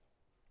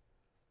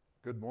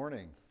Good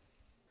morning.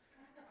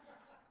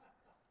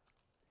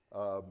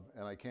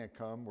 And I can't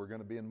come. We're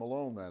going to be in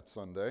Malone that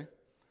Sunday.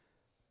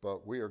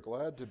 But we are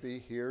glad to be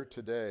here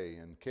today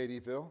in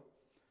Katyville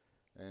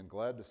and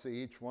glad to see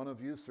each one of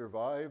you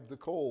survive the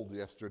cold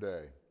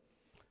yesterday.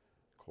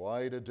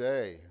 Quite a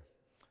day.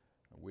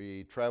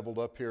 We traveled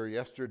up here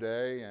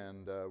yesterday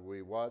and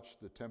we watched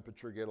the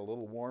temperature get a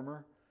little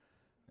warmer,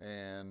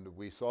 and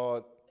we saw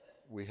it.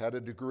 We had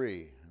a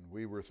degree and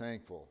we were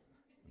thankful.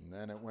 And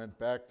then it went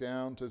back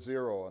down to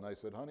 0, and I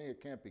said, honey,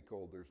 it can't be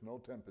cold. There's no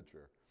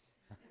temperature.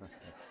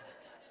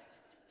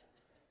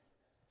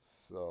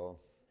 So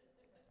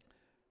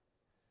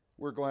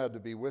we're glad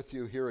to be with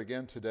you here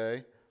again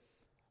today.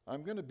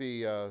 I'm going to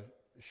be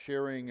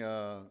sharing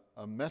a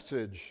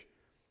message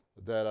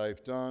that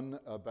I've done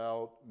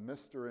about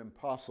Mr.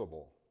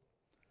 Impossible,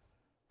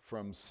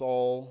 from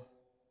Saul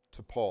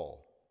to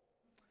Paul.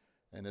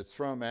 And it's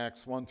from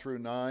Acts 1 through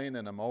 9,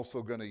 and I'm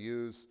also going to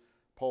use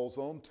Paul's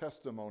own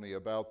testimony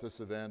about this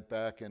event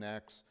back in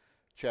Acts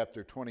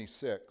chapter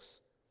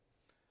 26.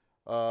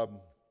 I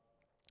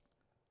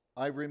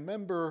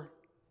remember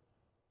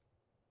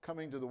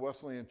coming to the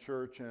Wesleyan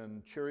Church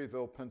in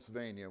Cherryville,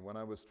 Pennsylvania. When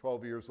I was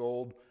 12 years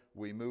old,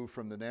 we moved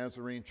from the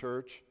Nazarene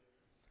Church,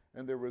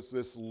 and there was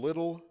this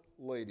little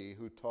lady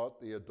who taught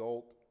the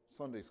adult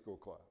Sunday school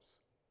class.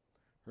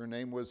 Her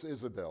name was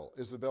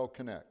Isabel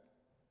Connect.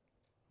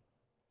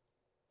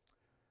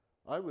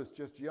 I was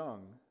just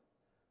young,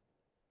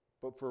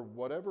 but for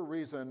whatever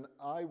reason,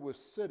 I was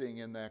sitting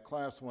in that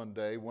class one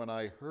day when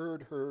I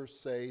heard her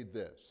say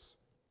this: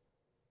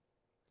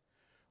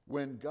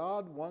 when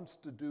God wants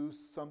to do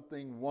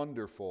something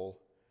wonderful,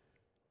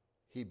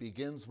 he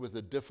begins with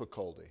a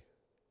difficulty.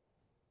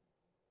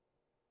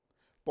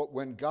 But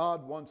when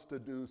God wants to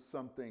do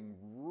something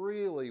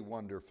really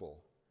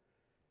wonderful,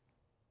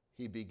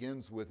 he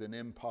begins with an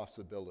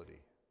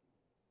impossibility.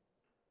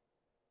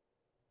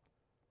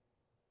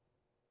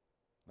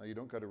 Now, you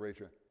don't got to raise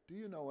your hand. Do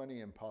you know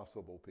any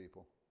impossible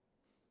people?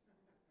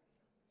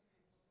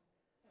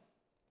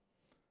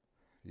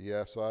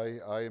 Yes,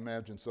 I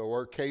imagine so.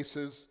 Or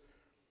cases.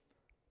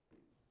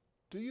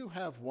 Do you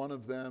have one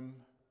of them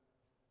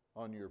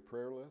on your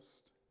prayer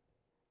list?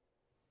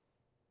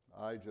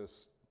 I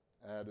just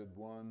added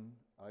one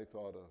I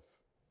thought of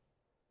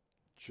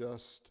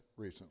just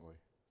recently.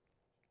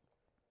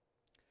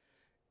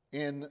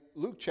 In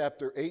Luke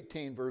chapter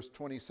 18, verse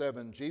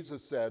 27,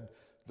 Jesus said,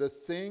 "The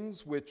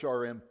things which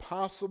are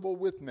impossible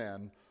with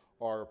men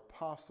are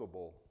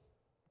possible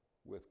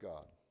with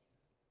God."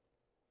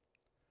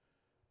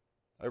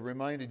 I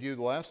reminded you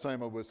the last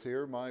time I was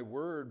here, my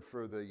word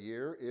for the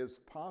year is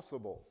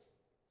possible.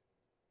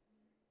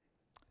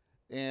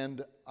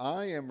 And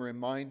I am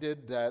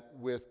reminded that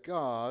with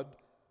God,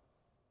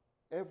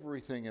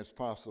 everything is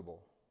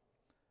possible.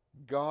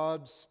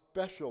 God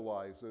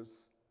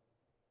specializes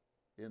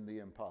in the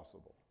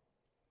impossible.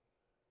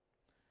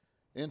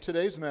 In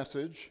today's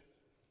message,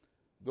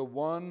 the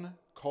one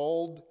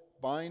called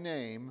by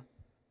name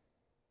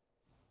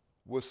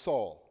was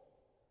Saul.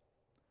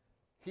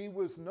 He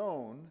was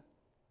known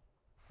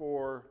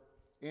for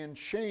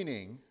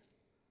enchaining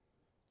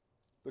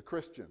the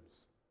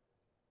Christians,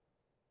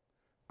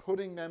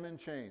 putting them in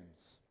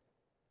chains.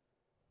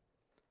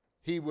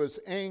 He was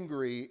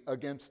angry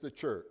against the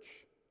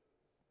church.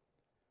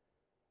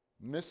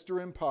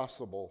 Mr.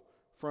 Impossible,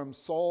 from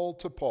Saul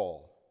to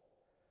Paul.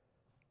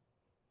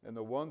 And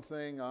the one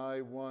thing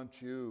I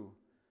want you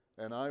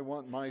and I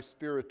want my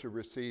spirit to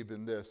receive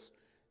in this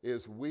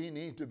is we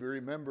need to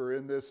remember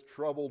in this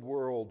troubled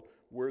world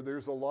where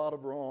there's a lot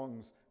of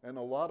wrongs and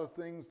a lot of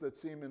things that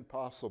seem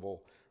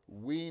impossible,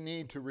 we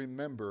need to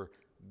remember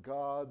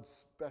God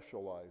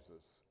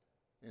specializes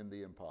in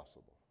the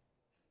impossible.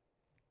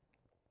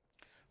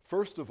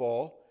 First of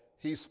all,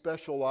 he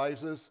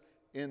specializes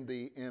in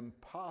the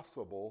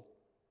impossible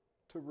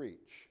to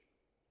reach.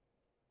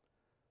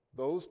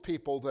 Those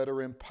people that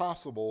are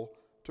impossible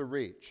to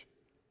reach.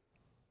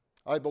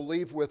 I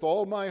believe with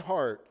all my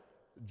heart,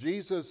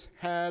 Jesus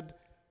had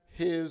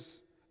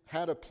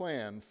a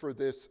plan for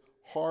this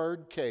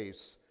hard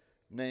case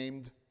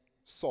named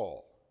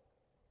Saul.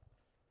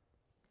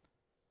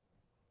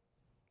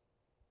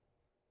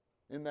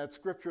 In that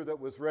scripture that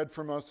was read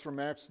from us from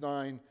Acts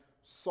 9,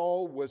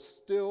 Saul was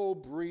still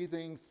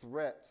breathing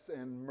threats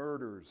and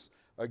murders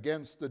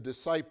against the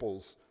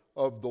disciples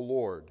of the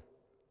Lord.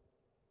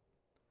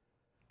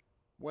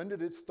 When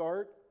did it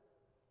start?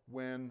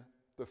 When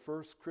the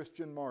first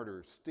Christian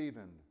martyr,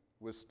 Stephen,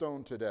 was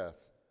stoned to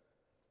death.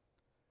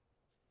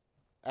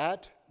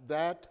 At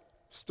that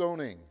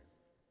stoning,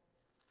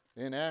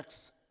 in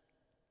Acts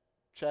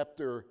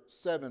chapter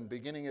 7,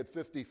 beginning at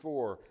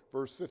 54,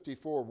 verse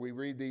 54, we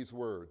read these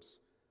words.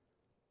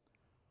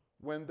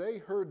 When they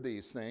heard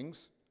these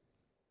things,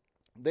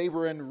 they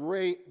were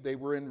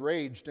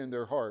enraged in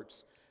their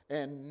hearts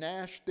and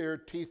gnashed their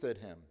teeth at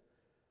him.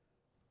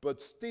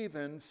 But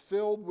Stephen,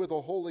 filled with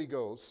the Holy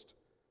Ghost,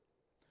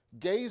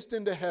 gazed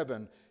into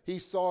heaven. He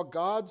saw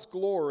God's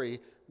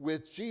glory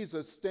with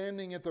Jesus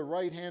standing at the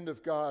right hand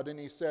of God, and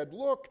he said,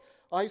 "Look,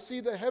 I see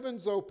the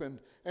heavens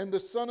opened and the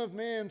Son of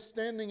Man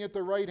standing at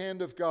the right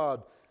hand of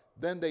God."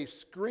 Then they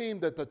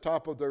screamed at the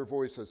top of their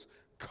voices,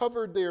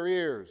 covered their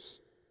ears,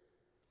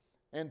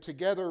 and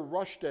together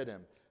rushed at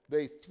him.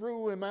 They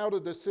threw him out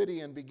of the city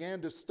and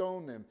began to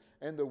stone him.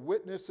 And the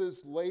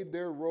witnesses laid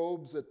their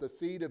robes at the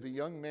feet of a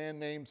young man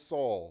named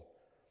Saul.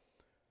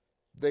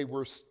 They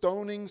were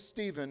stoning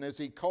Stephen as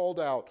he called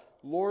out,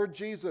 "Lord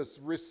Jesus,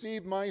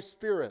 receive my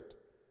spirit."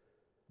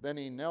 Then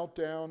he knelt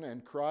down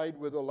and cried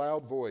with a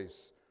loud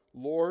voice,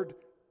 "Lord,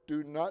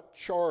 do not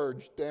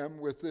charge them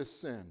with this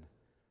sin."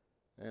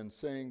 And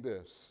saying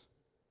this,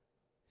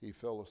 he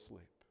fell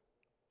asleep.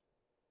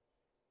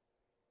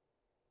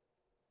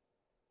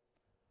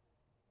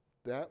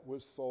 That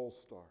was Saul's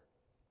start.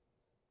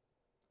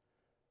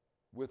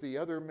 With the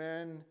other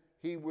men,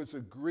 he was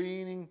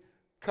agreeing,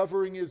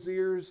 covering his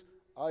ears,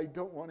 "I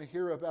don't want to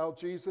hear about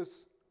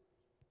Jesus,"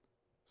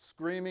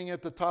 screaming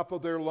at the top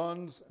of their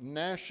lungs,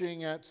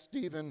 gnashing at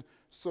Stephen,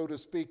 so to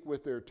speak,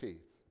 with their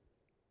teeth.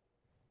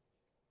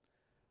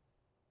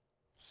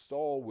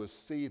 Saul was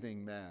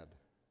seething mad.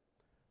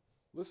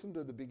 Listen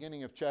to the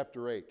beginning of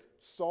chapter 8.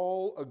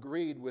 Saul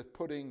agreed with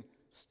putting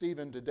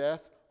Stephen to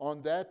death.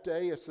 On that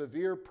day, a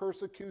severe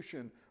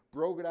persecution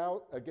broke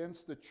out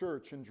against the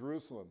church in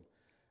Jerusalem,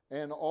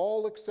 and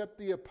all except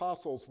the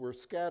apostles were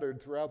scattered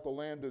throughout the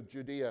land of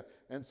Judea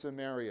and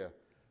Samaria.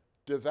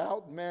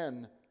 Devout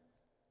men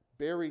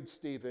buried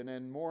Stephen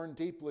and mourned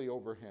deeply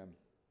over him.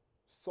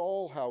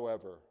 Saul,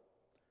 however,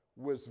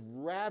 was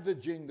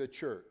ravaging the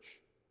church.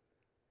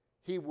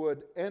 He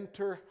would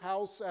enter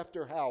house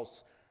after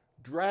house,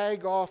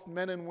 drag off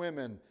men and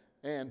women,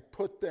 and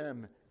put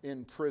them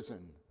in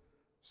prison,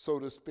 so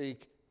to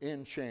speak,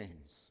 in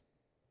chains.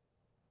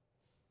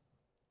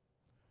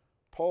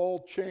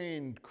 Paul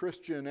chained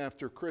Christian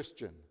after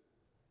Christian.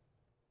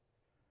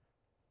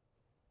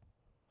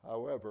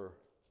 However,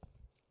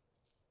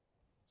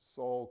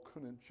 Saul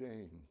couldn't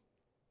chain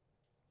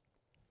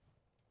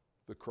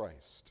the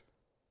Christ,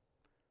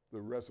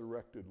 the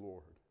resurrected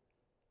Lord.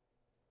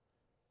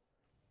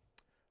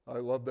 I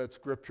love that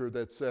scripture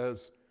that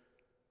says,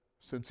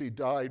 since he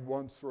died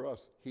once for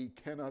us, he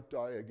cannot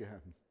die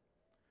again.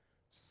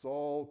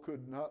 Saul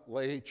could not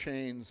lay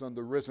chains on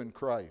the risen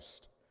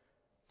Christ.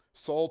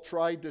 Saul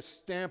tried to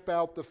stamp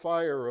out the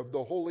fire of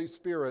the Holy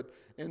Spirit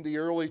in the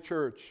early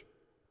church.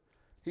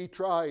 He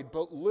tried,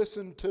 but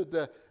listen to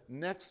the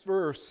next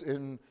verse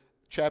in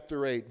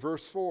chapter 8,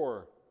 verse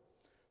 4.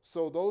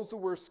 So those who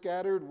were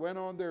scattered went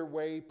on their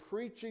way,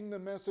 preaching the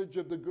message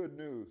of the good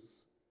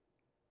news.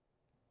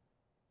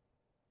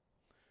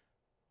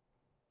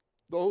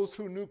 Those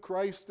who knew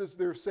Christ as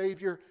their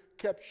Savior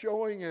kept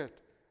showing it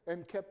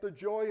and kept the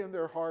joy in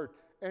their heart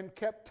and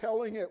kept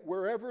telling it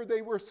wherever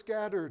they were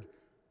scattered.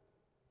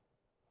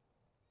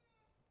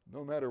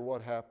 No matter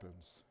what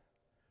happens,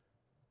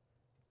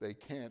 they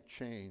can't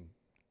chain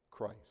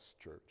Christ,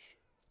 church.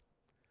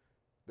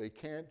 They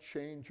can't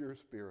change your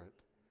spirit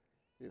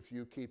if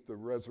you keep the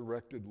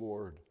resurrected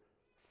Lord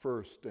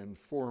first and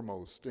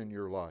foremost in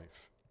your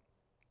life.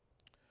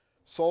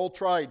 Saul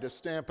tried to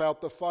stamp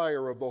out the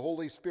fire of the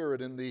Holy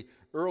Spirit in the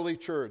early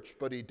church,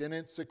 but he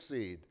didn't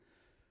succeed.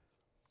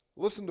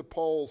 Listen to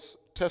Paul's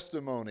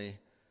testimony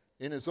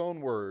in his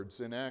own words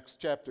in Acts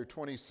chapter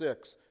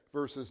 26,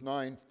 verses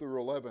 9 through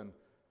 11,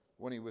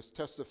 when he was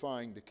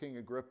testifying to King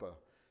Agrippa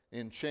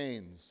in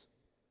chains.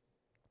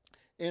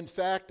 In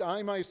fact,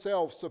 I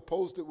myself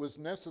supposed it was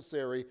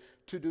necessary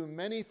to do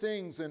many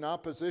things in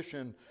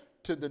opposition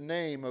to the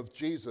name of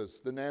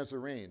Jesus the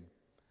Nazarene.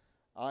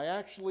 I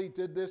actually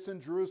did this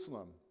in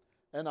Jerusalem,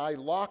 and I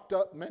locked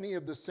up many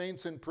of the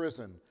saints in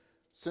prison,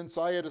 since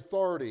I had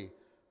authority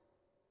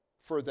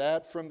for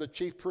that from the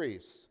chief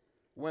priests.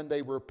 When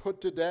they were put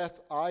to death,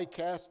 I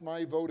cast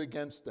my vote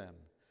against them.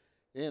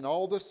 In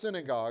all the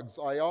synagogues,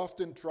 I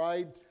often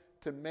tried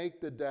to make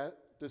the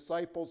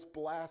disciples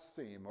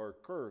blaspheme or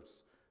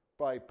curse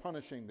by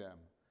punishing them.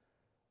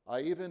 I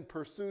even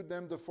pursued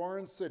them to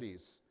foreign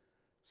cities,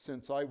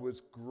 since I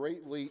was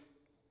greatly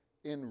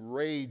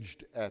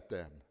enraged at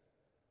them.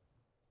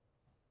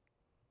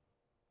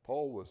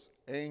 Paul was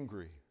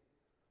angry,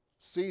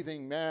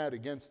 seething mad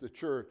against the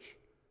church.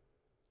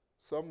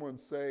 Some would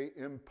say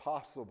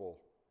impossible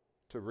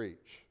to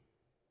reach.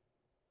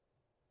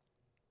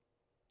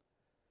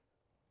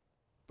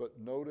 But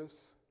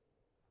notice,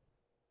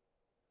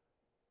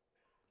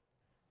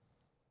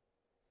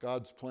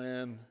 God's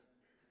plan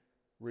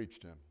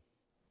reached him.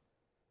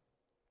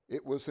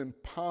 It was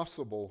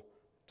impossible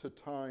to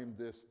time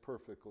this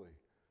perfectly,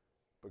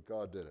 but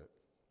God did it.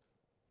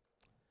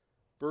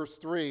 Verse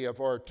 3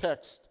 of our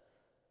text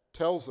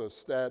tells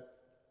us that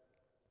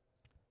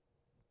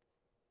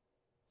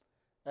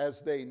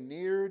as they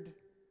neared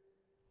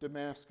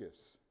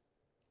Damascus,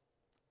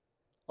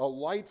 a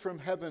light from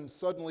heaven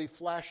suddenly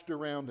flashed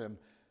around him.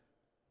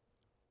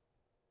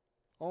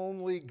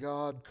 Only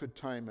God could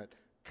time it,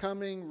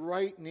 coming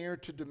right near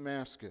to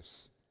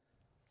Damascus.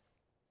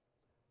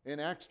 In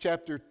Acts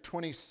chapter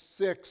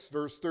 26,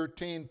 verse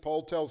 13,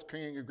 Paul tells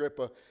King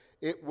Agrippa,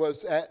 It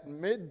was at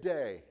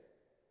midday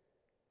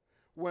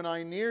when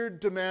I neared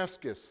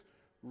Damascus,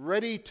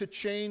 ready to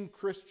chain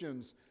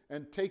Christians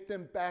and take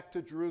them back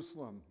to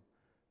Jerusalem,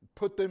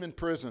 put them in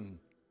prison.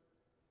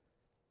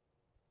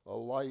 A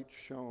light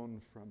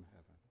shone from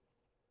heaven.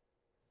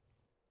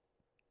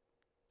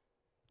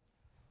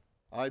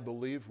 I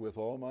believe with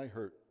all my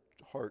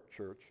heart,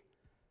 church,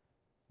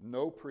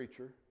 no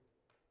preacher,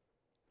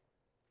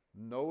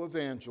 no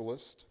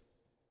evangelist,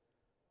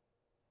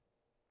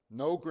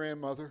 no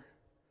grandmother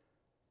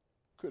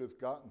could have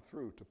gotten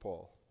through to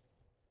Paul.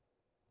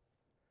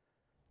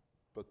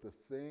 But the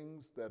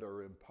things that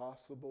are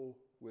impossible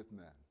with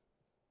men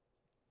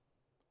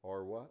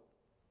are what?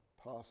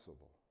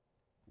 Possible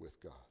with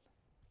God.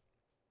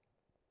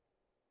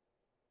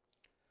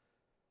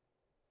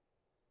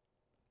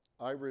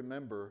 I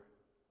remember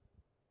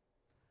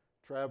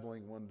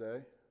traveling one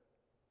day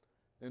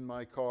in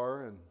my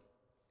car, and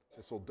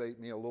this will date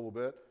me a little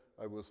bit.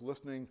 I was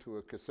listening to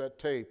a cassette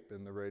tape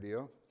in the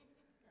radio.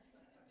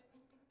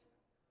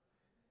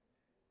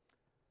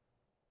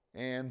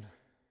 And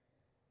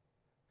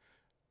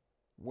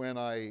when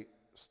I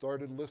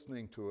started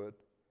listening to it,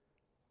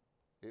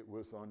 it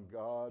was on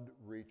God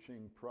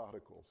reaching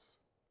prodigals.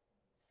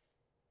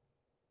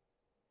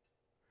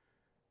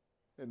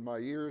 And my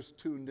ears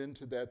tuned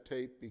into that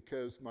tape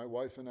because my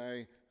wife and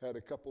I had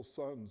a couple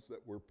sons that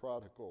were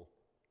prodigal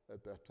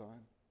at that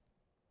time.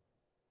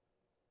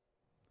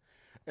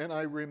 And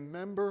I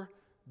remember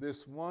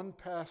this one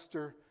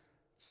pastor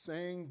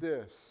saying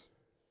this.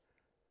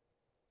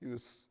 He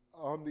was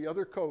on the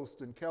other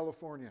coast in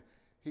California.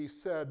 He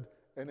said,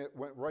 and it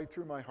went right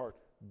through my heart,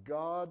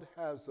 God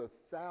has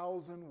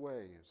 1,000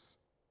 ways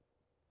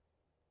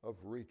of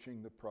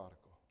reaching the prodigal.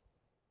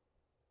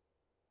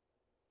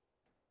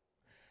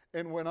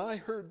 And when I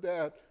heard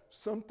that,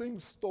 something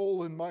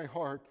stole in my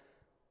heart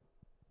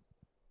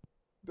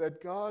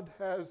that God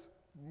has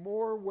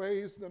more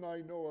ways than I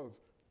know of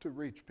to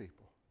reach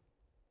people.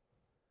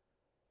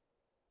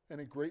 And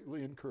it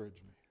greatly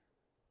encouraged me.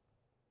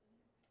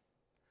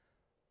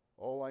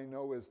 All I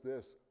know is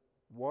this: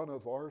 one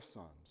of our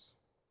sons,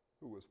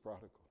 who was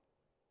prodigal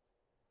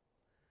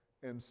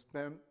and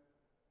spent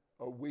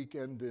a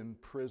weekend in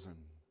prison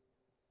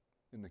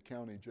in the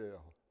county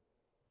jail,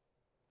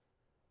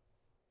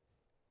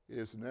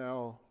 is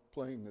now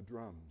playing the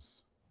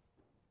drums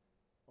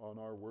on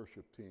our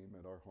worship team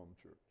at our home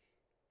church.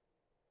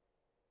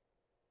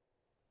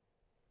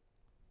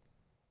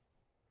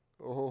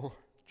 Oh,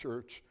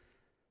 church,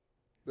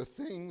 the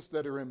things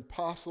that are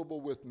impossible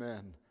with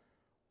men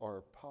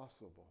are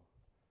possible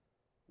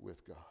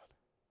with God.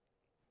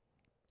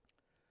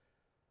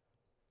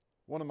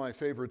 One of my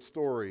favorite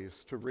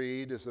stories to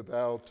read is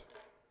about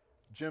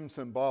Jim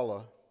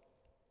Cymbala,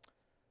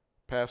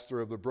 pastor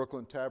of the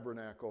Brooklyn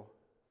Tabernacle.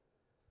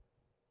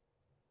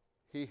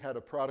 He had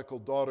a prodigal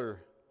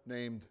daughter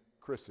named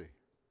Chrissy.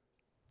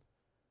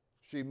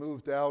 She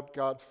moved out,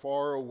 got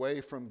far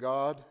away from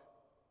God.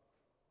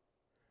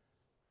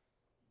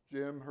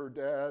 Jim, her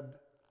dad,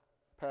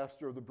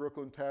 pastor of the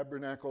Brooklyn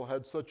Tabernacle,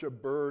 had such a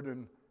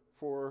burden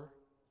for her.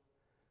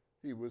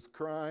 He was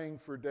crying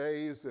for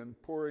days and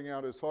pouring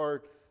out his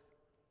heart.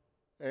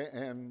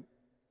 And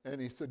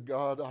he said,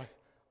 God,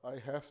 I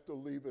have to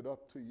leave it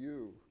up to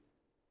you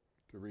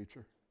to reach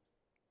her.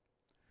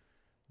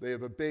 They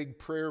have a big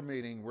prayer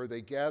meeting where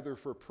they gather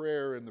for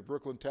prayer in the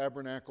Brooklyn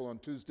Tabernacle on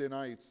Tuesday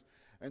nights.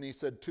 And he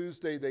said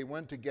Tuesday they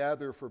went to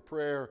gather for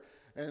prayer,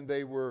 and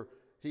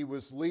he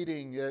was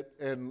leading it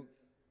and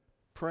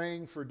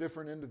praying for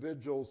different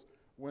individuals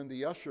when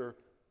the usher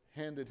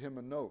handed him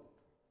a note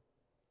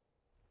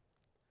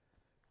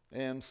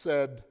and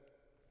said,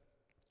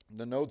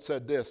 the note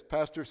said this: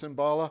 Pastor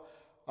Cymbala,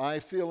 I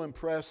feel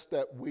impressed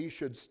that we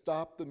should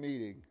stop the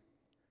meeting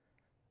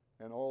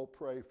and all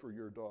pray for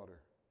your daughter.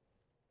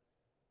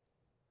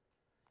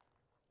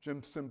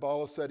 Jim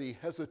Cymbala said he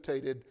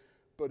hesitated,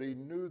 but he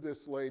knew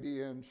this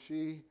lady and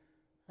she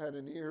had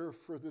an ear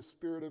for the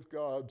Spirit of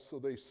God, so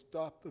they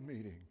stopped the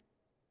meeting.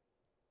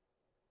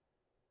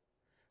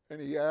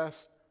 And he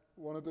asked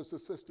one of his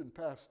assistant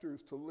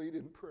pastors to lead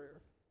in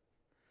prayer.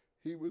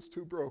 He was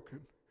too broken.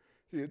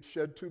 He had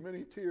shed too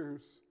many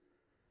tears.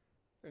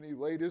 And he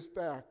laid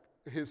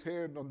his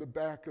hand on the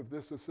back of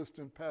this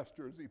assistant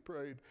pastor as he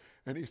prayed.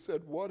 And he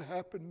said, what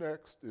happened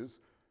next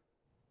is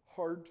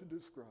hard to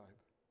describe.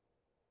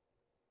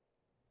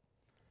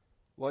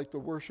 Like the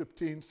worship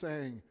team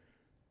sang,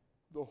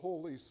 the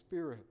Holy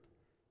Spirit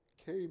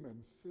came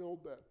and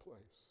filled that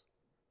place.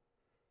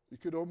 You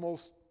could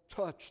almost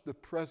touch the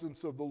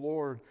presence of the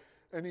Lord.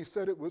 And he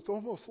said it was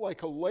almost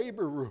like a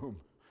labor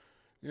room.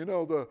 You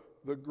know,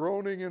 the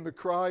groaning and the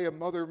cry a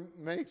mother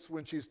makes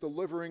when she's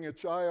delivering a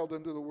child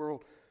into the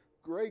world.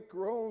 Great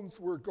groans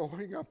were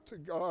going up to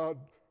God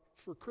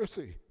for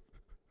Chrissy.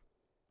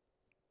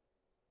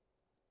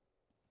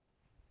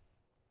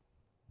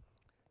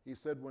 He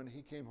said when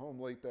he came home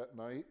late that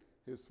night,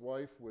 his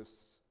wife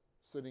was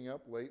sitting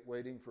up late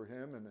waiting for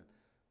him and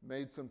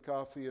made some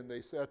coffee, and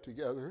they sat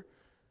together.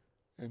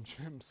 And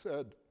Jim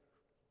said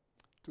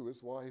to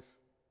his wife,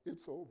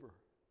 it's over.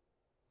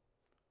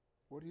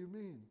 What do you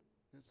mean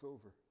it's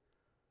over?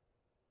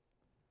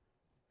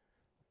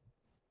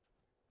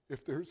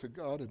 If there's a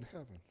God in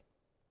heaven,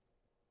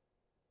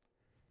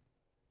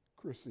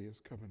 Chrissy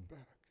is coming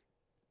back.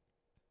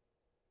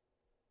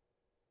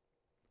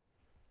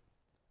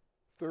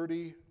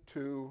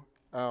 32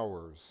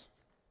 hours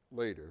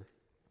later,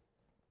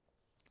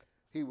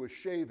 he was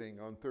shaving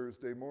on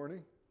Thursday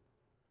morning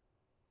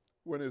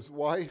when his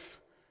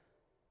wife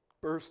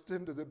burst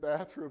into the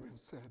bathroom and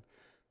said,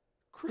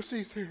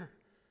 "Chrissy's here.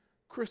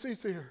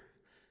 Chrissy's here.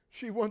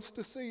 She wants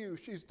to see you.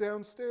 She's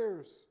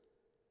downstairs."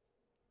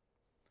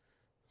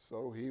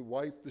 So he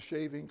wiped the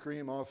shaving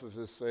cream off of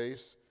his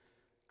face,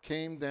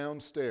 came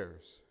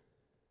downstairs.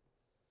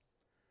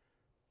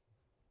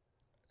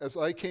 As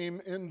I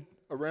came in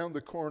around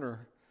the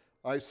corner,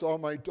 I saw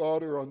my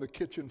daughter on the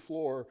kitchen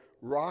floor,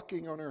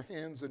 rocking on her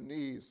hands and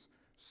knees,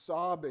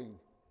 sobbing.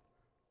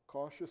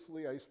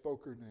 Cautiously, I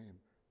spoke her name.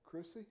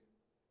 "Chrissy?"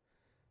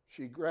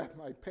 She grabbed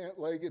my pant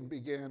leg and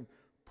began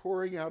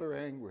pouring out her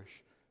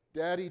anguish.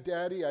 "Daddy,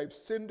 Daddy, I've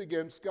sinned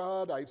against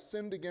God. I've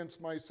sinned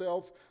against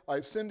myself.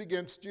 I've sinned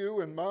against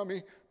you. And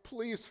Mommy,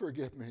 please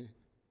forgive me."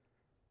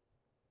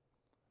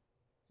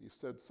 He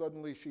said,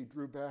 suddenly she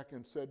drew back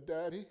and said,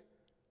 "Daddy,"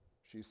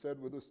 she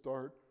said with a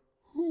start,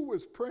 "who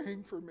was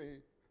praying for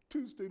me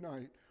Tuesday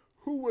night?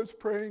 Who was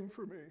praying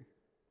for me?"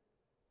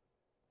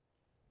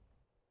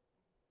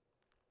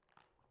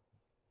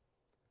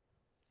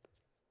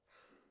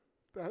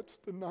 That's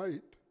the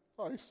night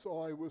I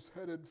saw I was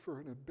headed for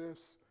an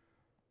abyss,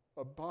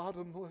 a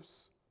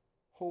bottomless,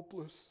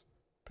 hopeless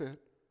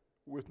pit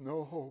with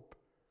no hope,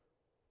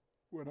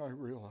 when I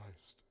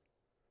realized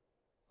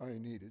I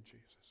needed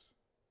Jesus.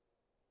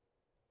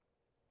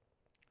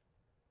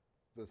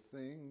 The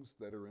things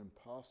that are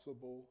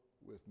impossible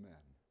with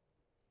men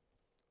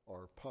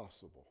are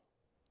possible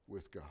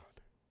with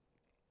God.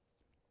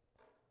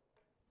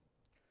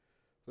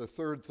 The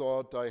third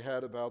thought I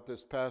had about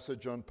this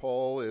passage on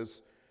Paul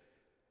is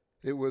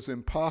it was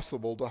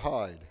impossible to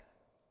hide.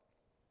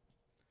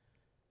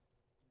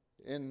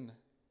 In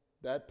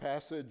that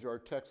passage, our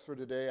text for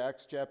today,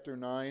 Acts chapter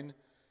 9,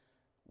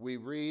 we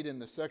read in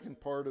the second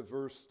part of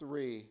verse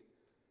 3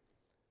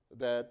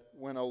 that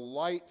when a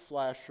light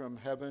flashed from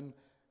heaven,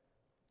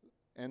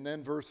 and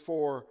then verse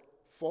 4,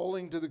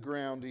 falling to the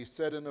ground, he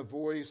said in a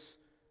voice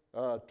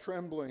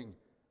trembling,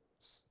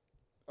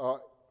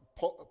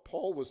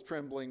 Paul was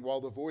trembling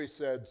while the voice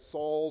said,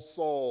 "Saul,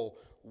 Saul,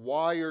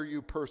 why are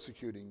you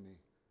persecuting me?"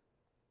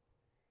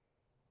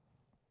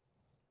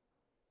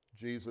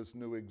 Jesus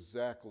knew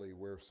exactly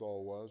where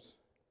Saul was,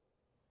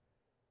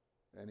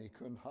 and he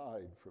couldn't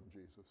hide from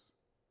Jesus.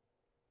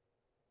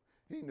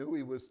 He knew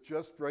he was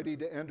just ready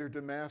to enter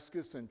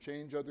Damascus and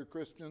chain other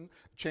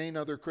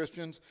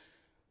Christians,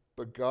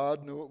 but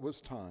God knew it was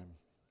time.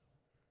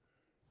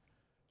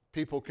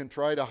 People can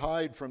try to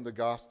hide from the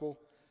gospel.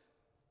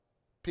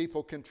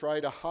 People can try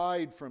to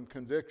hide from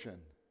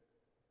conviction.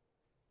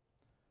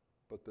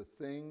 But the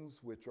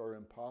things which are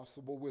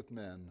impossible with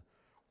men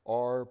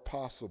are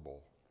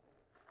possible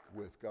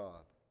with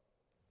God.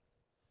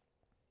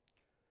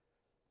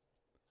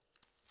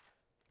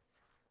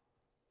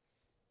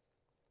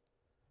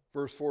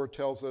 Verse 4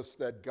 tells us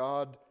that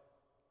God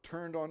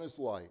turned on his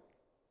light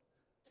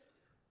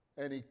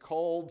and he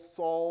called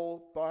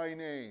Saul by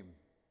name.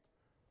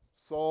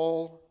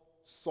 "Saul,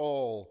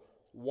 Saul,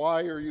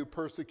 why are you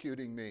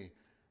persecuting me?"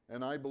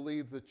 And I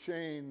believe the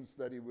chains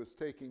that he was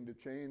taking to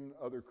chain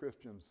other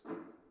Christians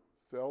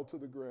fell to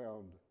the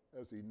ground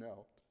as he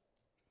knelt.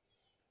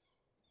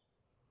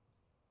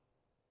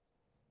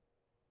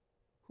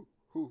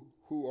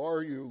 Who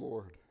are you,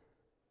 Lord?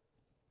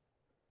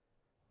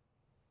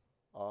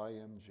 I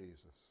am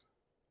Jesus.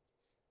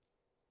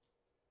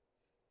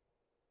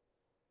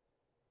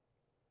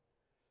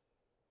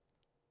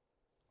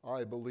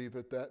 I believe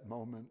at that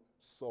moment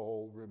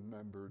Saul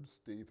remembered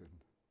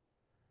Stephen.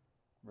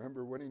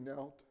 Remember when he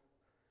knelt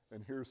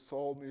and here's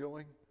Saul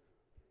kneeling?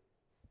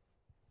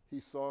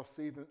 He saw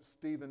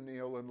Stephen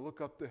kneel and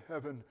look up to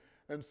heaven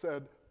and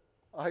said,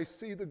 "I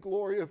see the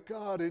glory of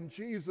God in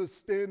Jesus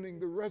standing,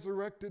 the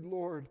resurrected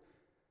Lord."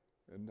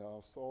 And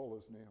now Saul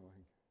is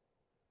kneeling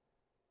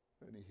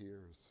and he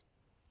hears,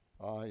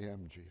 "I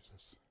am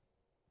Jesus.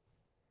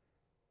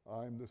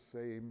 I'm the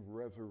same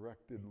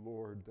resurrected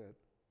Lord that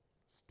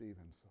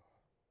Stephen saw."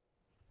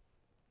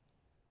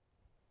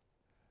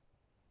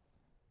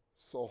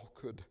 Saul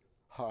could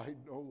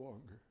hide no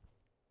longer.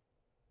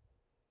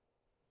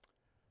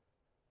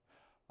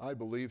 I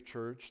believe,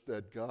 church,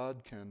 that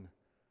God can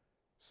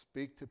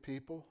speak to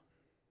people,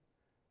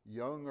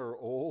 young or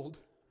old,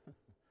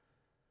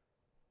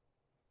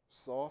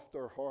 soft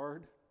or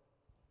hard,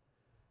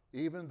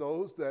 even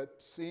those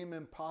that seem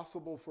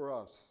impossible for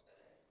us.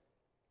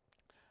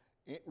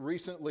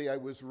 Recently, I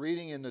was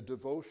reading in a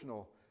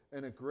devotional,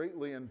 and it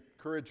greatly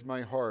encouraged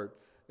my heart.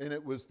 And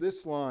it was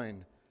this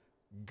line: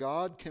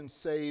 God can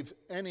save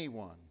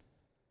anyone,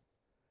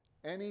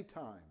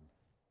 anytime,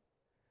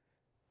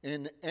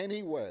 in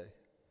any way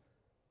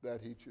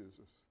that he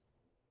chooses.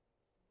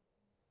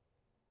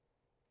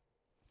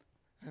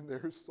 And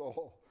there's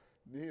Saul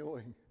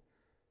kneeling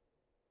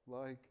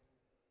like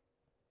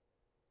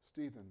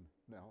Stephen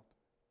knelt.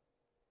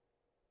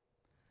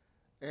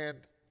 And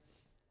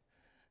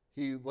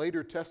he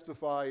later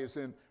testifies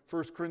in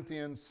 1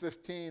 Corinthians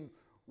 15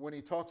 when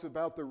he talks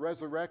about the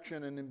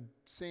resurrection and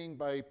seen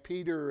by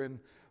Peter and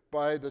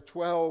by the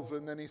 12.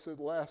 And then he said,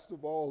 last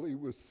of all, he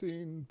was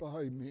seen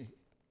by me.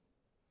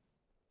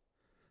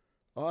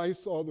 I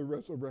saw the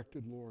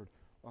resurrected Lord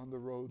on the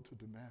road to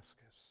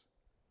Damascus.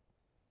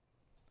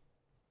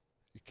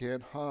 You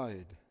can't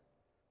hide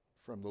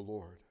from the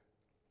Lord.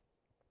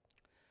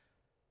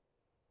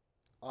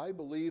 I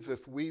believe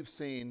if we've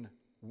seen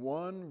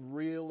one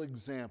real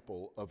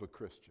example of a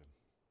Christian,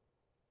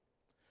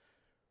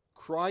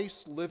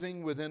 Christ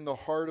living within the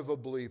heart of a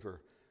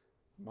believer,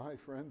 my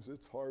friends,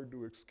 it's hard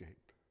to escape.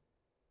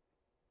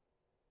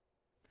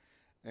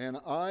 And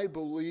I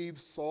believe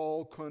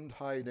Saul couldn't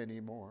hide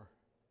anymore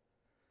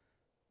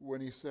when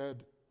he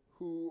said,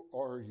 "Who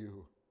are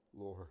you,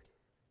 Lord?"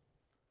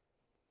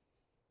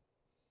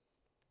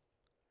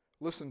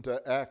 Listen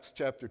to Acts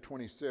chapter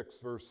 26,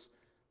 verse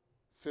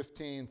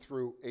 15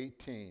 through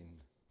 18.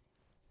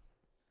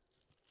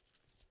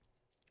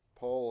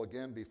 Paul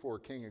again before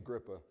King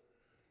Agrippa.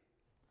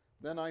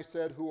 Then I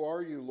said, "Who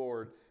are you,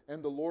 Lord?"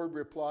 And the Lord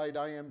replied,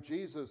 "I am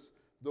Jesus,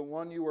 the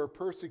one you are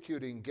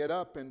persecuting. Get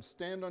up and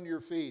stand on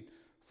your feet,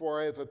 for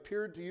I have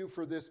appeared to you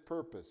for this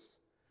purpose,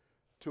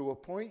 to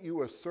appoint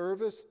you a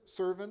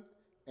servant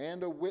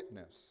and a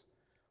witness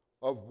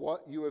of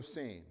what you have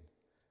seen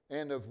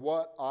and of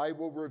what I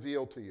will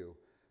reveal to you.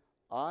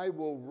 I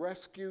will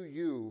rescue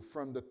you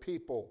from the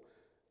people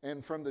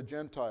and from the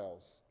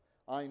Gentiles.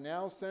 I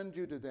now send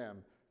you to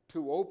them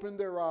to open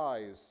their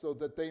eyes so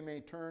that they may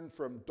turn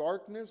from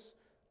darkness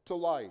to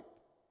light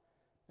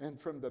and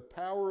from the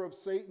power of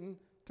Satan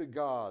to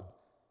God,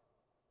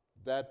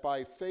 that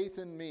by faith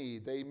in me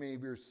they may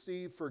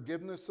receive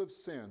forgiveness of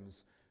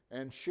sins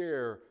and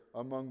share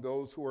among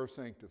those who are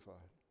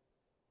sanctified."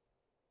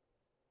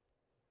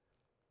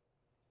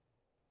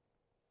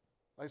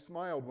 I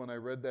smiled when I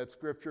read that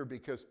scripture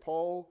because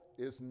Paul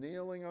is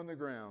kneeling on the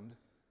ground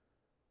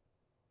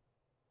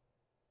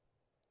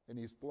and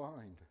he's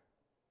blind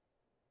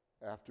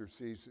after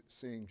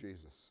seeing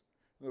Jesus.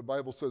 The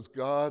Bible says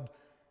God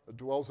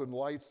dwells in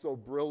light so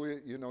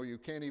brilliant, you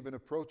can't even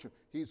approach him.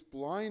 He's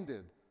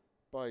blinded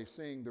by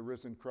seeing the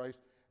risen Christ,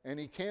 and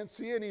he can't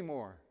see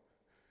anymore.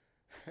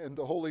 And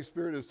the Holy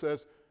Spirit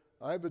says,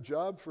 I have a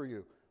job for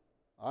you.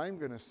 I'm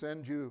going to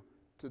send you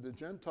to the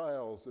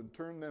Gentiles and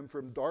turn them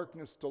from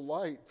darkness to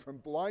light, from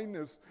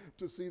blindness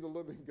to see the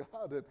living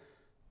God. And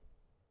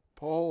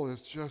Paul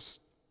is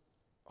just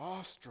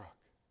awestruck.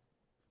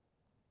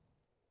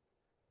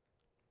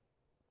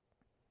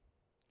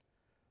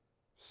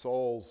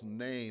 Saul's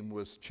name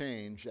was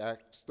changed.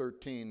 Acts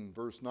 13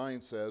 verse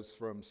 9 says,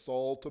 from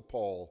Saul to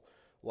Paul,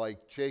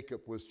 like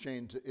Jacob was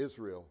changed to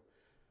Israel.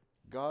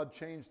 God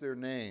changed their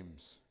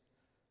names,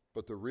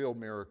 but the real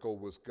miracle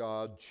was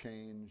God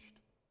changed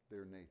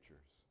their natures.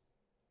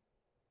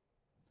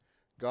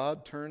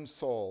 God turned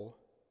Saul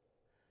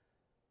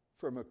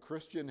from a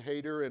Christian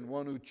hater and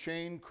one who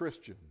chained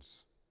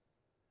Christians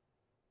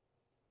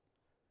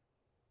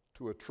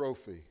to a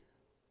trophy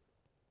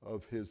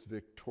of his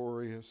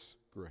victorious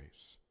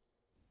grace.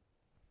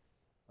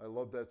 I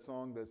love that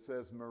song that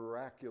says,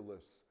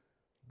 miraculous,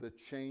 the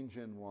change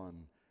in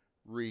one,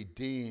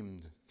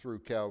 redeemed through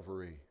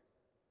Calvary.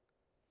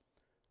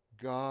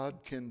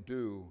 God can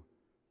do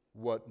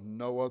what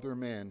no other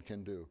man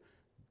can do.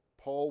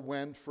 Paul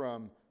went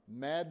from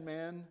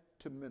madman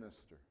to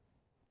minister,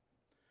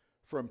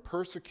 from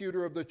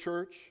persecutor of the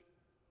church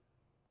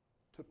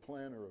to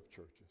planner of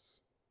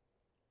churches,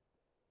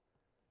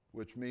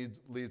 which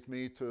leads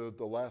me to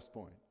the last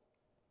point.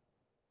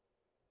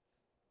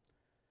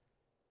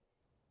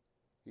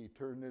 He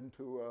turned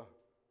into a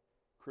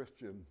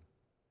Christian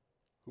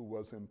who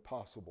was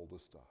impossible to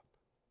stop.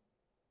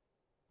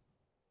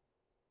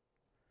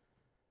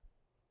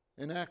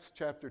 In Acts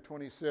chapter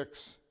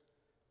 26,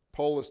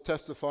 Paul is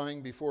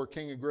testifying before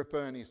King Agrippa,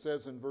 and he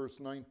says in verse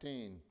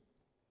 19,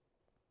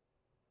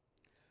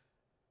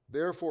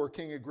 "Therefore,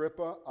 King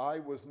Agrippa, I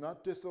was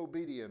not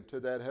disobedient to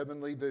that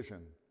heavenly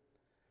vision.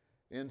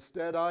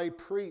 Instead, I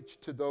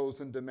preached to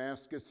those in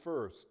Damascus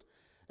first,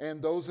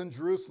 and those in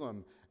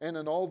Jerusalem, and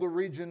in all the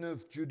region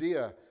of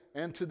Judea,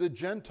 and to the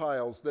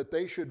Gentiles, that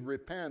they should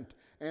repent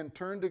and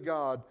turn to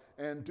God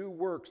and do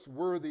works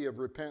worthy of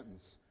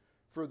repentance.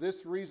 For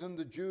this reason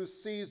the Jews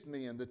seized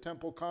me in the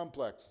temple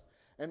complex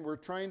and were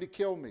trying to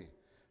kill me.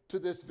 To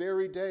this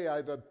very day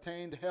I've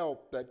obtained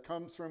help that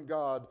comes from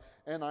God,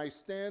 and I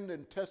stand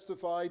and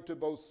testify to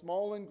both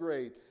small and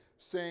great,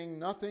 saying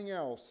nothing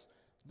else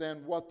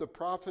than what the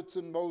prophets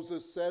and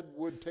Moses said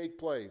would take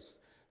place,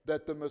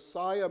 that the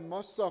Messiah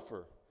must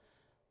suffer,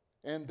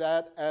 and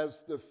that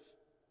as the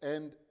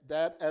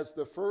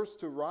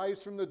first to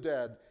rise from the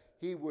dead,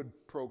 he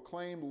would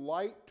proclaim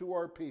light to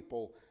our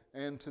people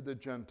and to the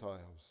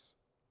Gentiles."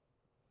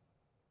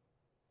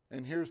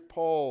 And here's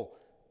Paul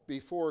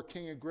before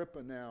King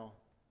Agrippa now.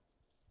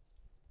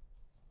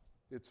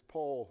 It's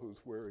Paul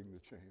who's wearing the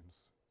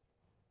chains.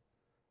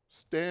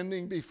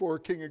 standing before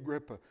King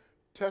Agrippa,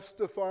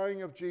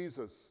 testifying of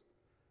Jesus,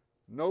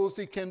 knows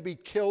he can be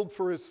killed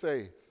for his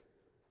faith,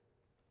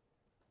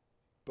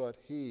 but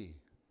he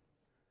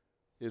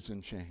is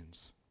in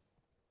chains.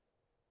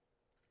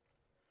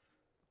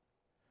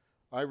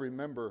 I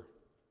remember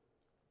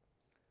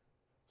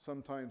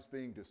sometimes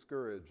being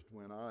discouraged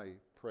when I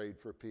prayed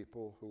for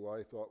people who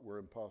I thought were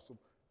impossible.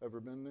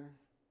 Ever been there?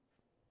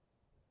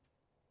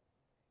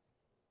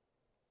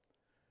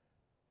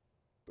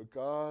 But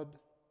God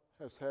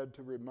has had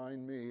to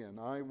remind me, and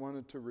I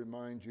wanted to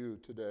remind you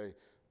today,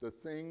 the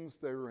things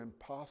that are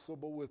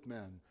impossible with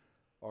men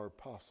are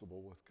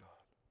possible with God.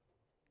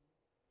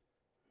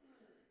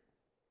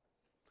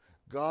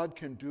 God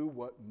can do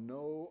what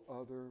no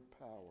other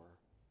power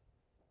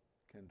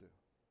can do.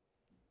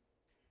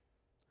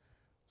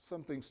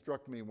 Something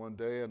struck me one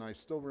day, and I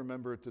still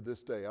remember it to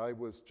this day. I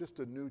was just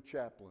a new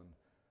chaplain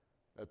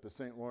at the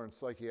St. Lawrence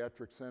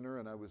Psychiatric Center,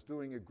 and I was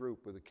doing a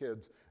group with the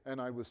kids,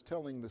 and I was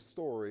telling the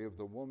story of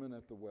the woman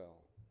at the well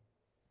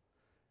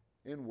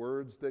in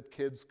words that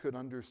kids could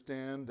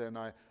understand. And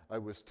I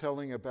was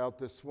telling about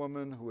this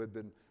woman who had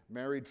been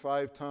married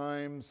 5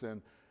 times,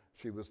 and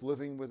she was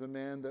living with a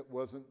man that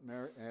wasn't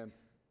married, and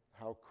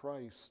how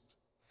Christ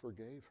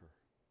forgave her.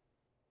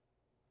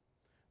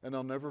 And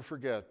I'll never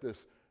forget,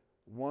 this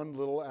one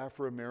little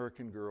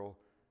Afro-American girl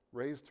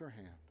raised her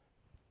hand.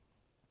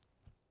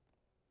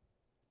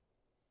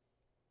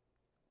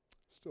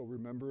 Still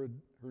remember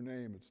her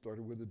name. It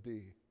started with a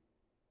D.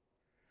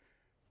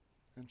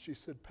 And she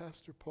said,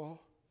 "Pastor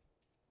Paul,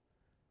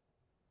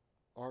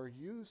 are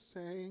you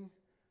saying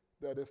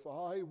that if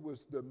I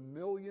was the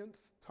millionth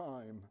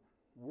time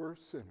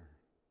worse sinner,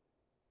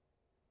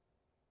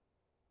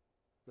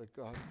 that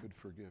God could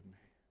forgive me?"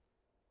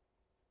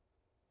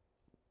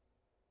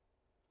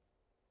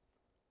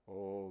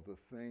 Oh, the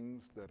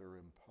things that are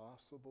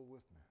impossible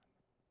with men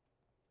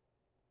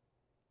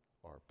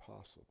are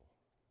possible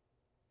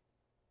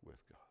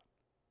with God.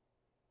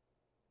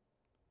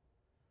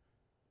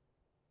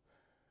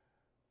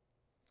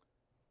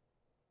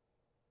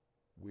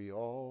 We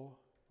all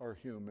are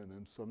human,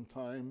 and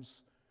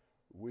sometimes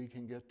we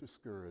can get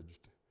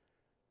discouraged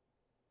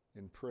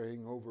in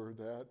praying over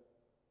that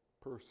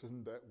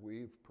person that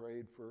we've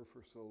prayed for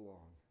so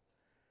long.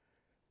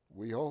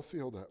 We all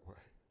feel that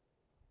way.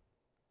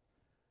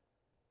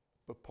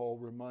 But Paul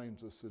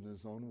reminds us in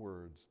his own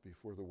words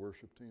before the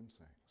worship team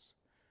sings.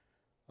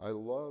 I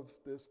love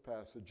this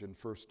passage in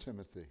 1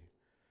 Timothy,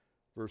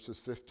 verses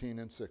 15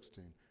 and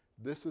 16.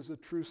 This is a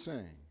true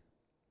saying,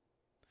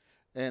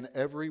 and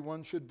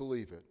everyone should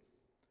believe it.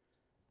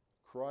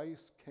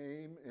 Christ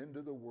came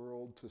into the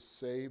world to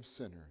save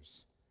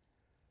sinners,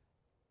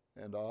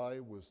 and I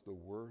was the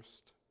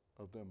worst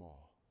of them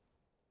all.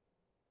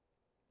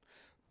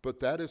 But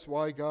that is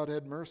why God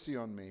had mercy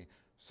on me,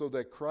 so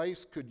that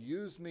Christ could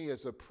use me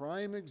as a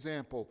prime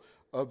example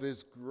of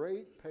his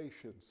great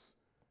patience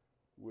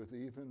with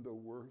even the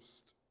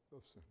worst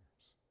of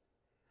sinners.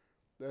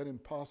 That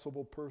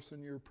impossible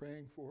person you're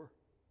praying for,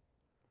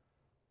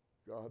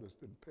 God has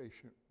been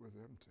patient with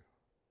them too.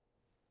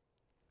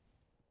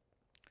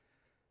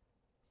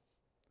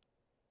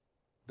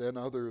 Then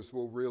others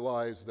will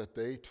realize that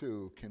they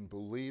too can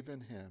believe in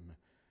him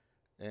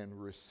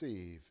and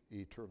receive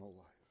eternal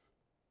life.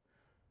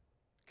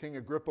 King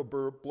Agrippa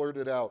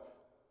blurted out,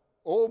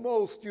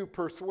 "Almost you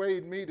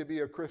persuade me to be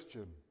a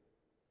Christian."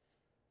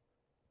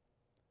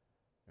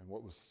 And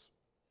what was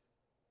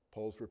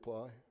Paul's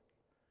reply?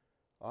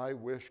 "I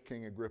wish,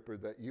 King Agrippa,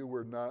 that you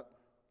were not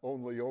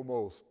only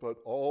almost,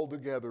 but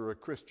altogether a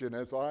Christian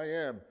as I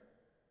am.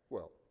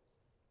 Well,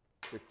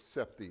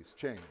 except these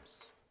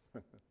chains."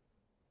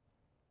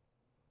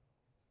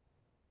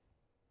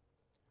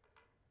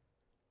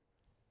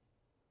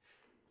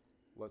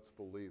 Let's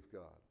believe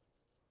God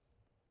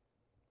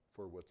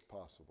for what's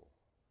possible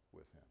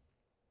with him.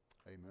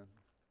 Amen.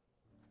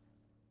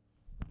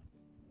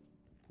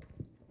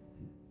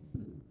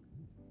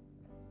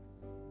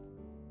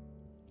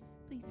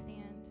 Please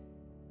stand.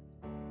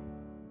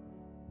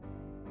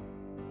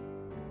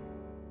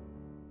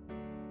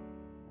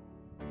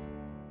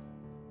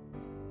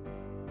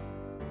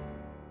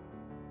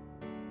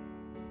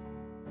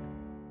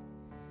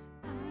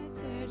 I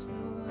searched the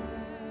world,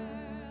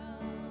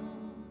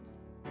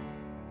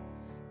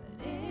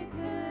 but it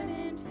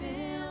couldn't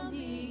fill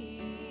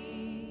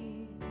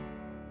me.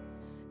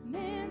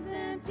 Man's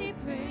empty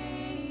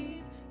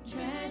praise,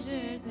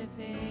 treasures that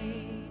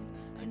fade,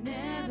 are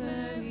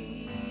never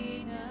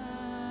enough.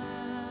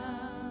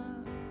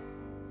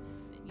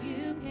 Then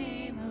you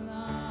came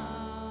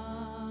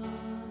along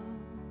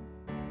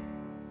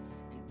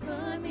and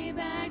put me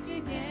back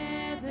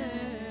together,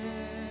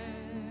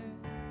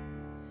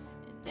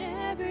 and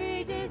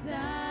every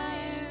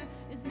desire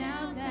is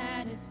now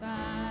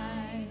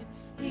satisfied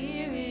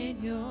here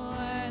in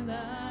your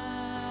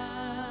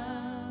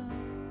love.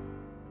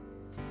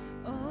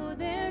 Oh,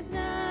 there's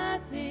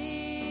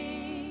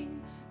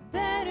nothing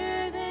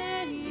better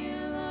than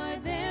you,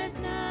 Lord. There's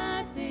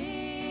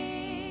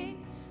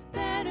nothing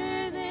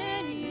better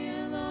than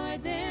you,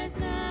 Lord. There's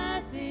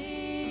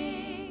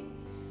nothing,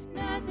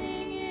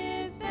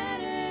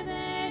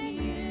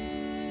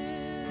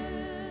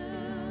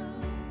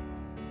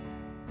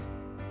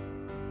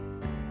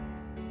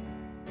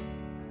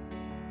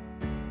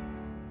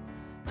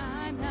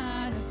 I'm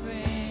not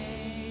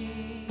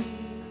afraid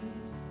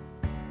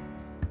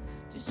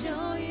to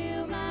show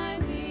you my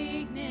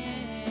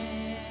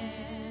weakness,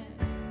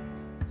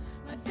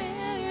 my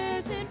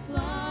failures and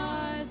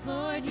flaws.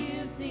 Lord,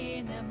 you've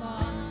seen them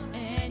all,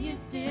 and you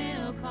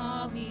still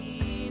call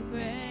me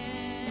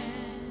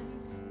friend.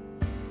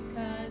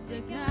 'Cause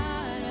the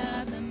God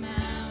of the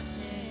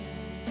mountain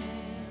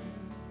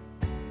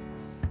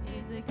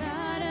is the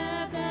God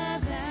of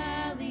the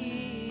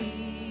valley,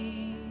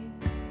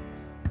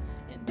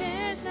 and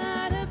there's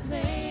not a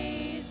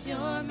place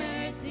your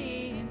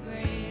mercy and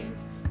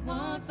grace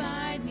won't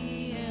find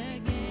me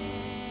again.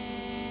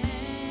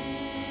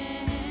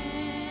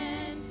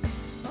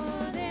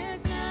 Oh,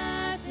 there's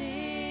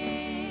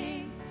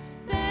nothing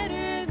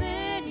better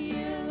than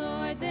you,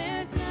 Lord.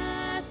 There's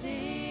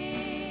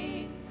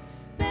nothing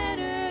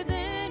better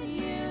than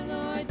you,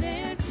 Lord.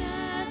 There's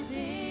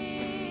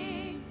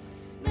nothing,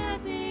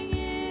 nothing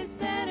is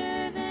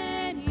better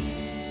than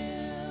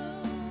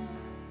you.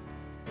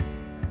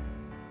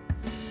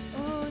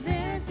 Oh,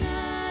 there's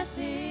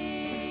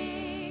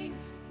nothing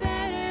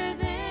better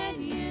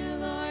than you,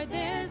 Lord.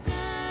 There's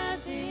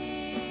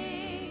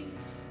nothing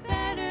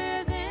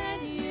better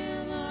than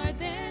you, Lord.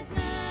 There's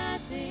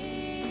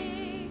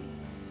nothing,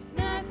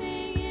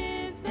 nothing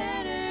is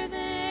better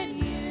than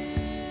you.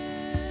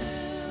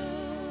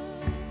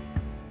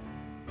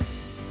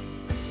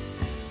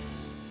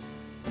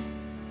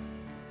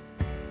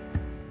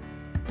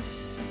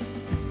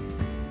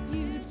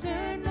 You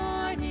turn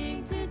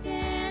mourning to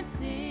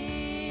dancing.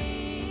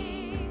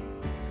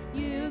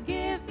 You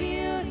give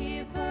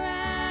beauty for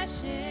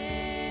ashes.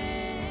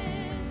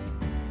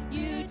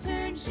 You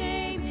turn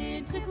shame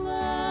into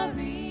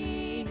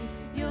glory.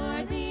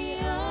 You're the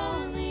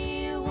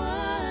only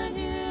one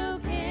who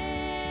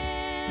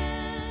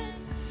can.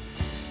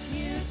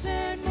 You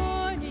turn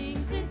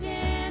mourning to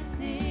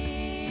dancing.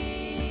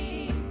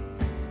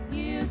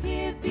 You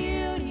give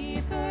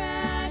beauty for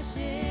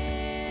ashes.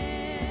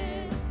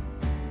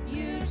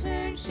 You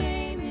turn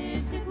shame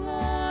into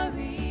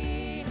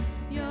glory.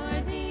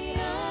 You're the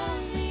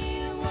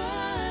only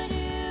one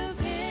who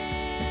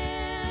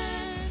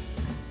can.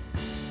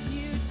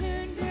 You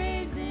turn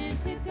graves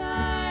into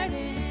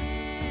gardens.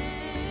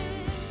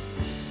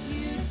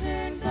 You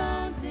turn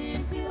bones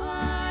into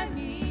armies.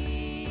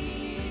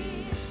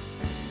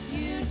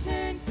 You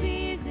turn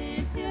seas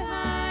into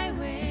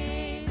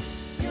highways.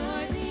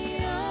 You're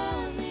the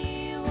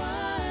only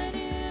one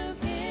who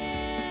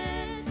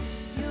can.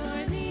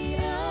 You're the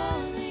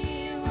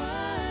only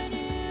one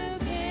who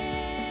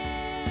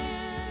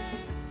can.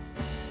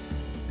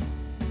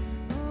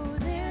 Oh,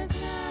 there's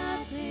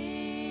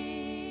nothing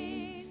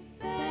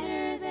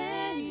better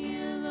than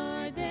you,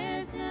 Lord.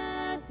 There's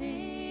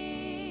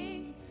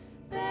nothing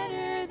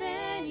better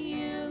than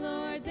you,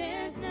 Lord.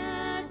 There's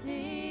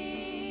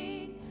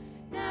nothing,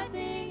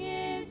 nothing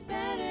is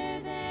better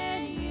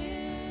than you.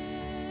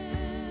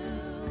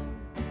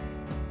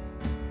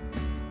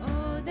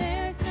 Oh,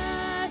 there's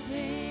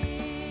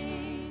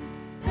nothing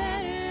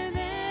better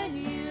than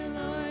you,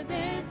 Lord.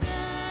 There's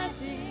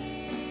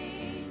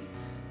nothing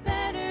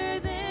better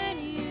than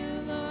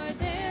you, Lord.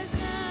 There's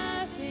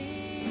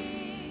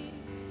nothing,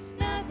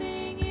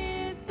 nothing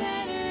is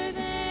better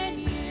than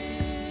you.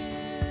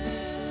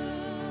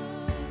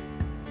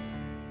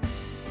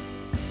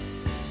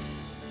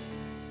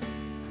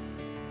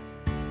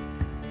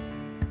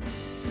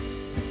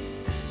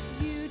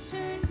 You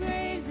turn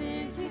graves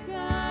into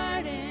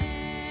gardens.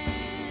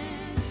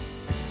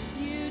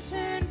 You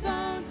turn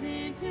bones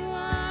into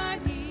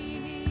armies.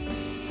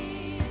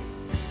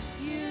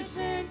 You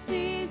turn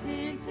seas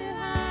into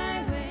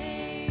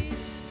highways.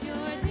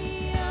 You're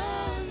the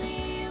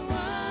only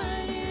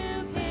one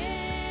who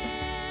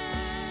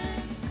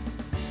can.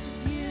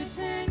 You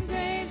turn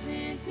graves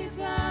into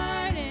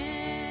gardens.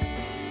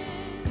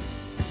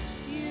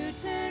 You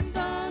turn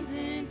bones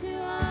into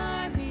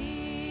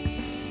armies.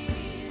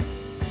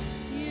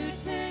 You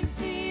turn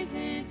seas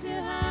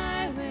into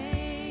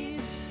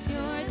highways.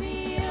 You're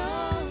the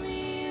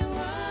only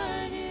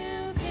one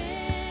who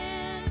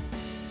can.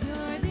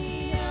 You're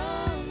the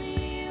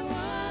only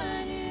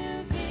one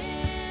who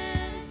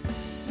can.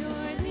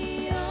 You're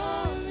the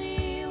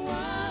only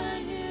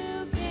one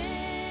who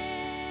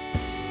can.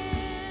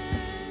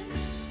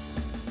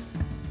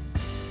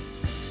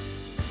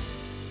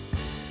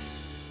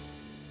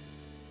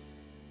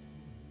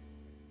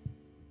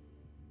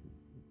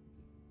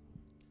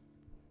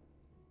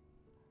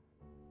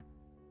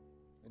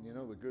 And you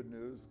know the good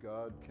news,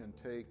 God can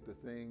take the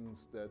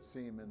things that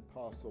seem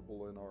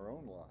impossible in our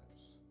own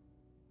lives,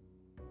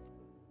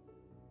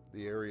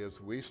 the areas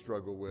we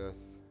struggle with,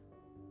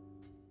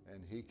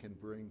 and He can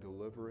bring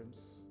deliverance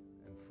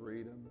and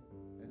freedom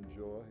and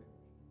joy.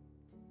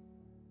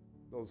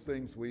 Those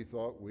things we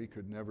thought we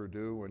could never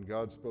do. When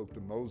God spoke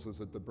to Moses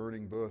at the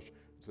burning bush, He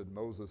said,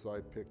 Moses, I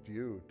picked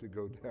you to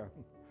go down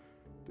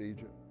to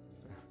Egypt.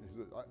 He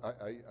said,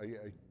 I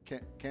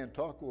can't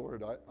talk,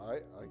 Lord. I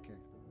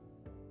can't.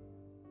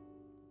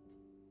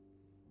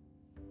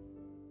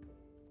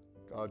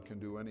 God can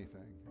do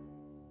anything.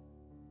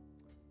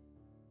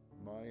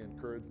 my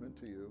encouragement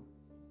to you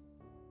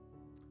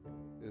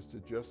is to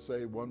just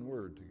say one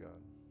word to God.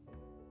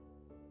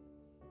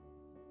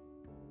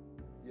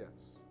 Yes.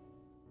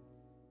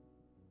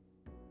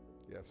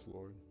 Yes,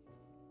 Lord.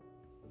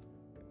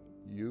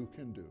 You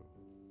can do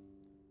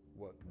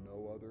what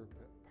no other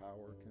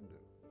power can do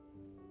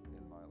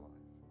in my life.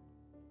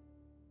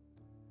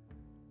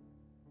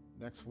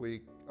 Next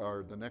week,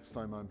 or the next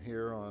time I'm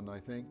here on, I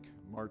think,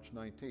 March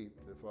 19th,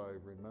 if I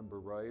remember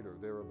right, or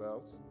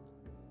thereabouts,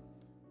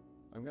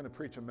 I'm going to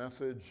preach a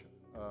message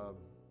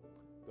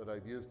that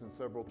I've used in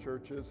several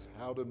churches,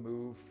 how to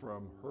move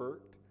from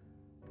hurt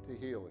to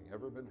healing.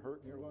 Ever been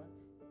hurt in your life?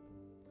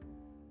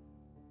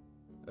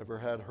 Ever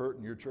had hurt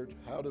in your church?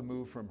 How to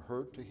move from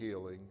hurt to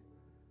healing.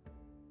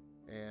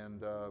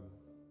 And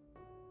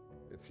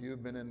if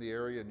you've been in the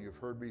area and you've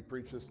heard me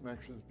preach this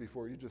message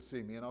before, you just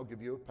see me and I'll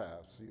give you a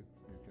pass. You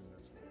can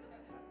miss it.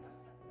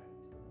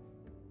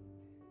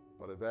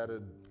 But I've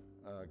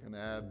going to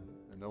add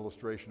an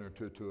illustration or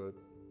two to it.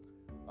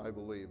 I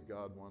believe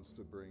God wants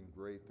to bring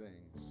great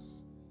things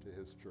to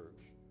his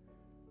church.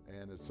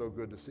 And it's so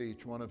good to see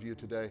each one of you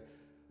today.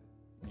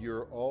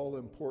 You're all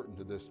important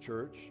to this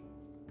church.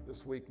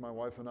 This week, my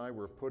wife and I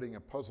were putting a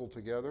puzzle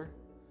together,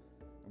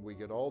 and we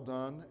get all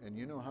done, and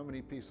you know how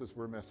many pieces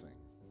we're missing?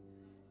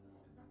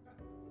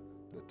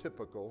 The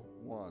typical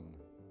one.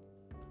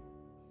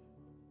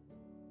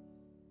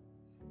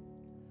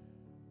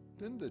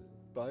 Didn't the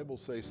Bible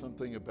say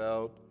something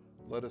about,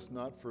 let us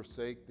not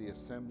forsake the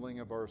assembling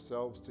of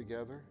ourselves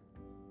together?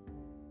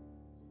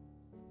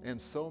 And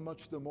so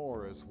much the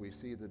more as we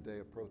see the day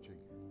approaching.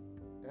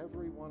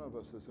 Every one of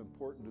us is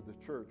important to the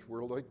church.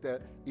 We're like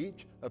that,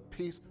 each a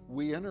piece.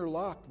 We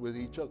interlocked with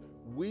each other.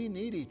 We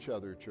need each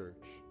other,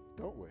 church,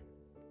 don't we?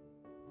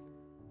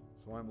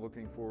 So I'm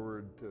looking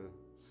forward to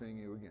seeing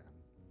you again.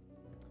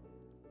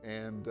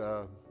 And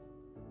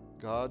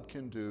God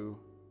can do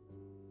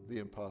the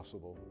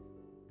impossible,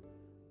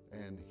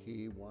 and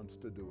he wants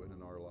to do it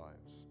in our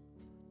lives.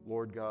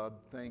 Lord God,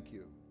 thank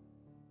you.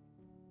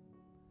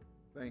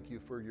 Thank you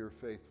for your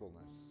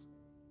faithfulness.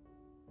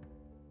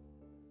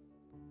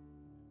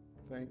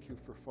 Thank you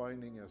for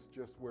finding us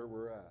just where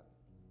we're at.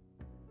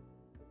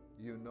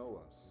 You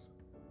know us.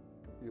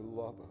 You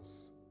love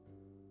us.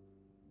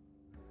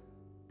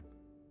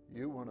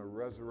 You want to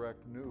resurrect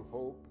new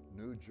hope,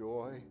 new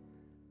joy,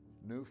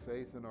 new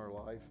faith in our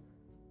life,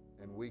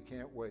 and we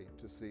can't wait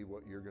to see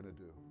what you're going to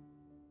do.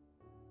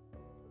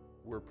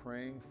 We're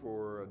praying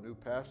for a new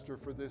pastor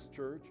for this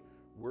church.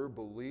 We're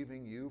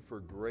believing you for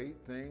great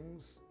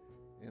things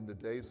in the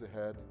days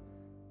ahead.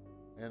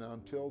 And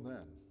until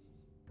then,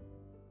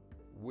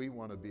 we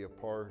want to be a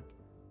part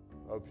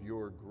of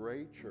your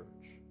great church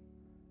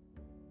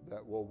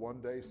that will one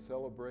day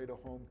celebrate a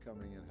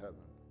homecoming in heaven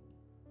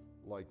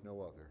like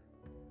no other.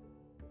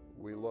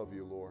 We love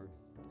you, Lord.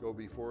 Go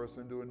before us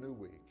into a new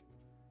week.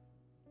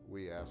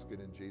 We ask it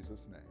in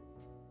Jesus' name.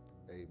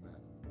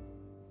 Amen.